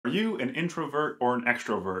you an introvert or an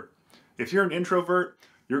extrovert? If you're an introvert,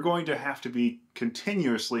 you're going to have to be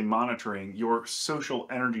continuously monitoring your social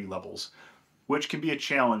energy levels, which can be a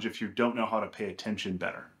challenge if you don't know how to pay attention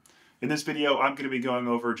better. In this video, I'm going to be going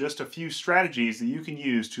over just a few strategies that you can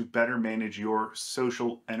use to better manage your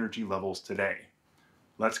social energy levels today.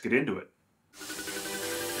 Let's get into it.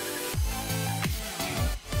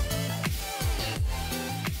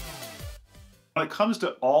 When it comes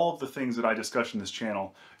to all of the things that I discuss in this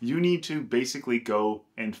channel, you need to basically go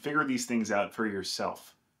and figure these things out for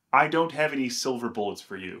yourself. I don't have any silver bullets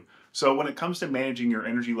for you. So when it comes to managing your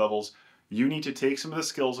energy levels, you need to take some of the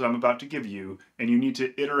skills that I'm about to give you and you need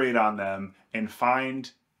to iterate on them and find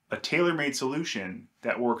a tailor-made solution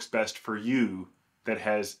that works best for you, that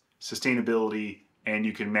has sustainability and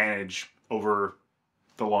you can manage over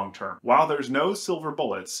the long term. While there's no silver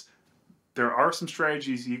bullets, there are some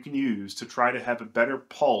strategies you can use to try to have a better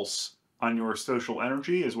pulse on your social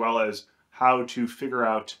energy, as well as how to figure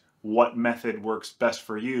out what method works best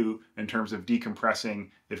for you in terms of decompressing,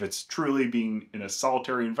 if it's truly being in a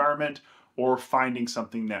solitary environment or finding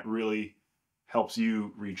something that really helps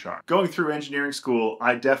you recharge. Going through engineering school,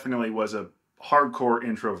 I definitely was a hardcore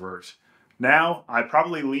introvert. Now, I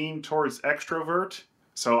probably lean towards extrovert,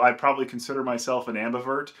 so I probably consider myself an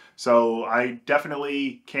ambivert. So I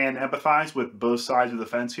definitely can empathize with both sides of the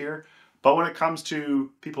fence here. But when it comes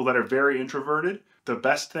to people that are very introverted, the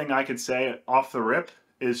best thing I could say off the rip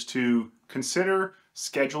is to consider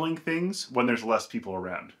scheduling things when there's less people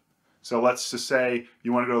around. So let's just say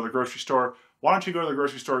you want to go to the grocery store. Why don't you go to the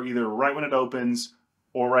grocery store either right when it opens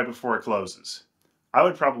or right before it closes? I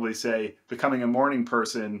would probably say becoming a morning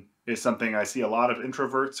person is something I see a lot of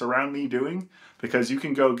introverts around me doing, because you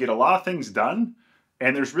can go get a lot of things done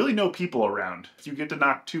and there's really no people around. You get to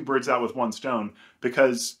knock two birds out with one stone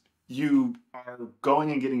because you are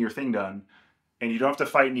going and getting your thing done and you don't have to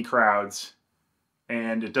fight any crowds,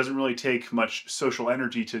 and it doesn't really take much social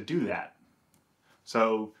energy to do that.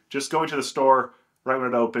 So just going to the store right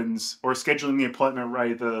when it opens or scheduling the appointment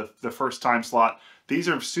right the first time slot. These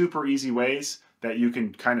are super easy ways that you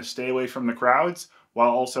can kind of stay away from the crowds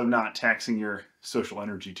while also not taxing your social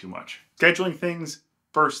energy too much. Scheduling things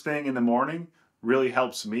first thing in the morning really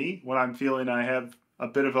helps me when I'm feeling I have a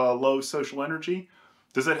bit of a low social energy.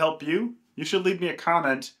 Does it help you? You should leave me a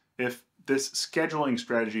comment if this scheduling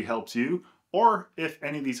strategy helps you, or if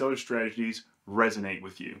any of these other strategies resonate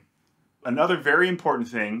with you. Another very important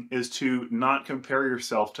thing is to not compare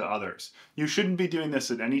yourself to others. You shouldn't be doing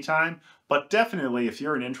this at any time, but definitely if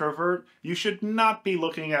you're an introvert, you should not be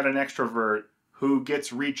looking at an extrovert who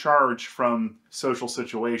gets recharged from social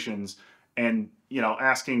situations and,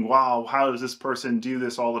 asking, wow, how does this person do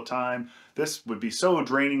this all the time? This would be so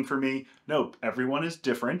draining for me. Nope, everyone is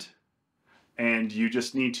different. And you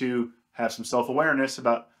just need to have some self-awareness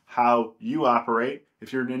about how you operate.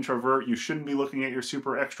 If you're an introvert, you shouldn't be looking at your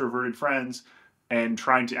super extroverted friends and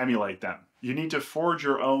trying to emulate them. You need to forge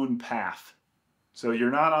your own path. So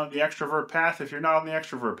you're not on the extrovert path if you're not on the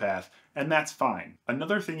extrovert path, and that's fine.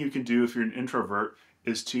 Another thing you can do if you're an introvert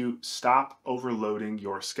is to stop overloading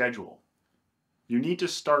your schedule. You need to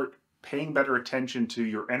start paying better attention to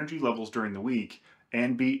your energy levels during the week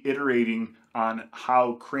and be iterating on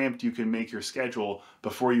how cramped you can make your schedule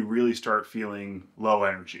before you really start feeling low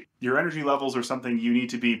energy. Your energy levels are something you need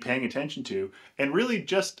to be paying attention to, and really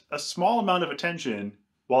just a small amount of attention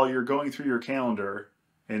while you're going through your calendar,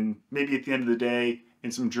 and maybe at the end of the day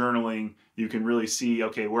in some journaling you can really see,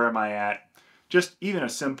 okay, where am I at? Just even a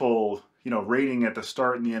simple rating at the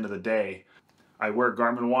start and the end of the day. I wear a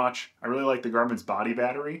Garmin watch. I really like the Garmin's body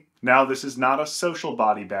battery. Now, this is not a social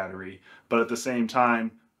body battery, but at the same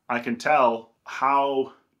time, I can tell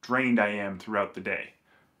how drained I am throughout the day.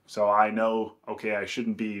 So I know, okay, I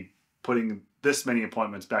shouldn't be putting this many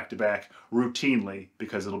appointments back to back routinely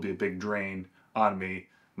because it'll be a big drain on me,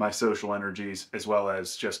 my social energies, as well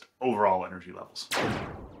as just overall energy levels.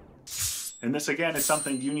 And this, again, is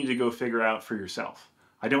something you need to go figure out for yourself.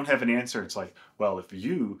 I don't have an answer. It's like, well, if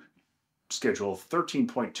you schedule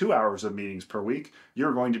 13.2 hours of meetings per week,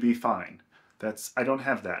 you're going to be fine. I don't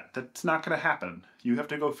have that. That's not going to happen. You have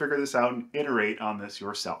to go figure this out and iterate on this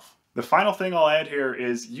yourself. The final thing I'll add here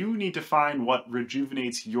is you need to find what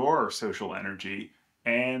rejuvenates your social energy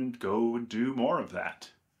and go do more of that.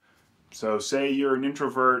 So say you're an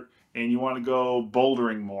introvert and you want to go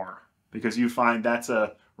bouldering more because you find that's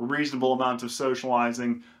a reasonable amount of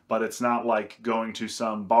socializing, but it's not like going to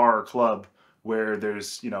some bar or club where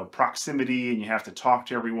there's, proximity and you have to talk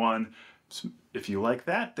to everyone. So if you like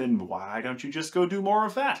that, then why don't you just go do more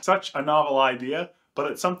of that? Such a novel idea, but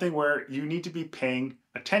it's something where you need to be paying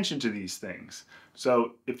attention to these things.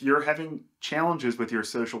 So if you're having challenges with your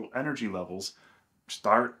social energy levels,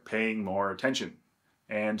 start paying more attention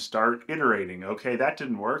and start iterating. Okay, that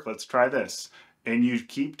didn't work. Let's try this. And you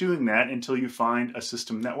keep doing that until you find a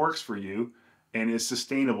system that works for you and is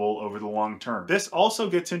sustainable over the long term. This also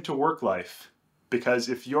gets into work life because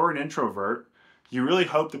if you're an introvert, you really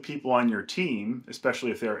hope the people on your team,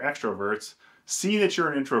 especially if they're extroverts, see that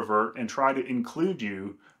you're an introvert and try to include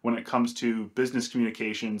you when it comes to business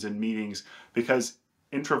communications and meetings because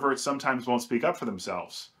introverts sometimes won't speak up for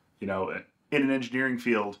themselves. You know, in an engineering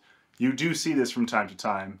field, you do see this from time to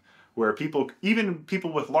time where people, even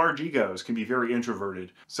people with large egos, can be very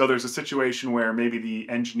introverted. So there's a situation where maybe the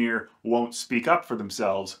engineer won't speak up for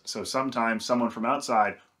themselves. So sometimes someone from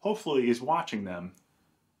outside hopefully is watching them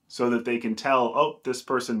so that they can tell, oh, this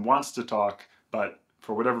person wants to talk, but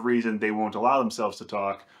for whatever reason, they won't allow themselves to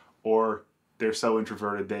talk, or they're so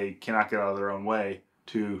introverted they cannot get out of their own way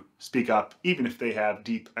to speak up, even if they have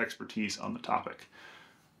deep expertise on the topic.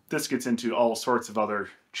 This gets into all sorts of other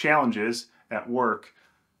challenges at work,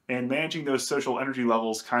 and managing those social energy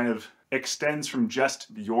levels kind of extends from just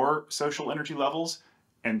your social energy levels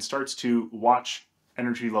and starts to watch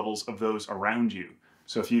energy levels of those around you.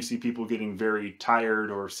 So if you see people getting very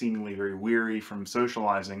tired or seemingly very weary from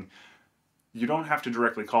socializing, you don't have to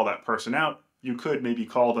directly call that person out. You could maybe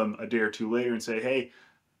call them a day or two later and say, hey,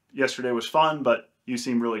 yesterday was fun, but you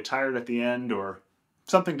seem really tired at the end, or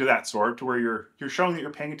something to that sort, to where you're showing that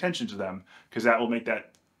you're paying attention to them, because that will make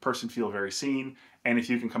that person feel very seen. And if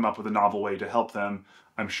you can come up with a novel way to help them,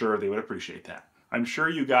 I'm sure they would appreciate that. I'm sure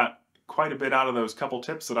you got quite a bit out of those couple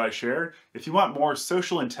tips that I shared. If you want more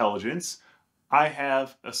social intelligence, I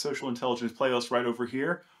have a social intelligence playlist right over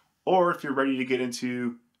here. Or if you're ready to get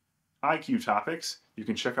into IQ topics, you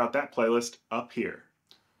can check out that playlist up here.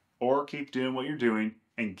 Or keep doing what you're doing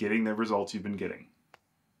and getting the results you've been getting.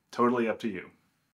 Totally up to you.